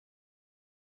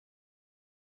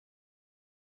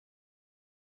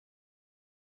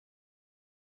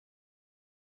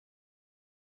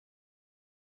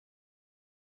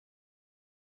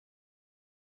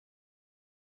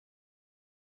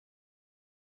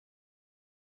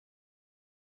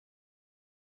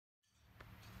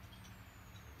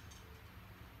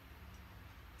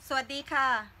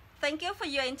Sawadika. Thank you for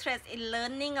your interest in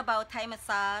learning about Thai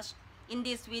massage. In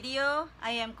this video,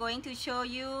 I am going to show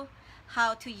you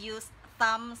how to use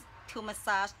thumbs to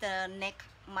massage the neck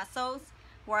muscles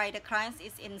while the client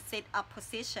is in sit-up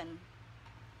position.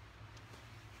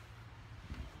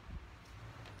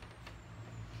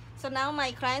 So now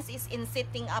my client is in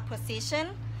sitting up position,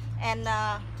 and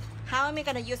how am I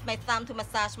going to use my thumb to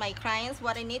massage my clients?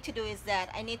 What I need to do is that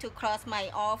I need to cross my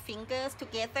all fingers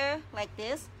together like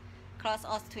this. Cross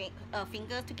all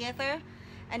fingers together,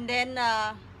 and then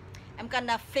I'm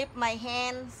gonna flip my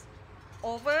hands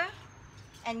over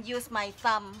and use my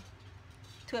thumb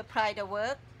to apply the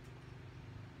work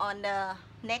on the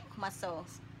neck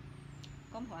muscles.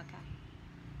 ก้มหัวค่ะ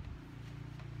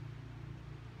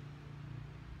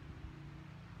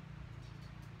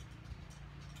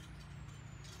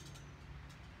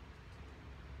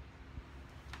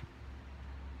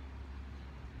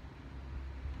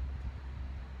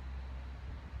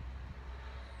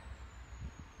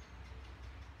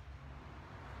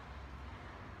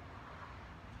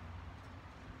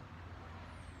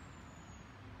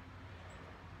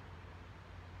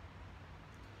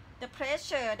The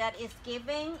pressure that is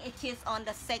giving, it is on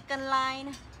the second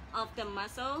line of the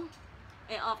muscle,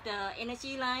 of the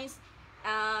energy lines.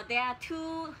 There are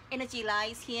two energy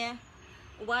lines here.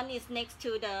 One is next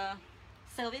to the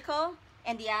cervical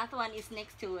and the other one is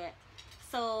next to it.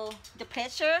 So the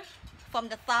pressure from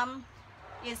the thumb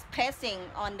is pressing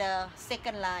on the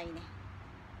second line.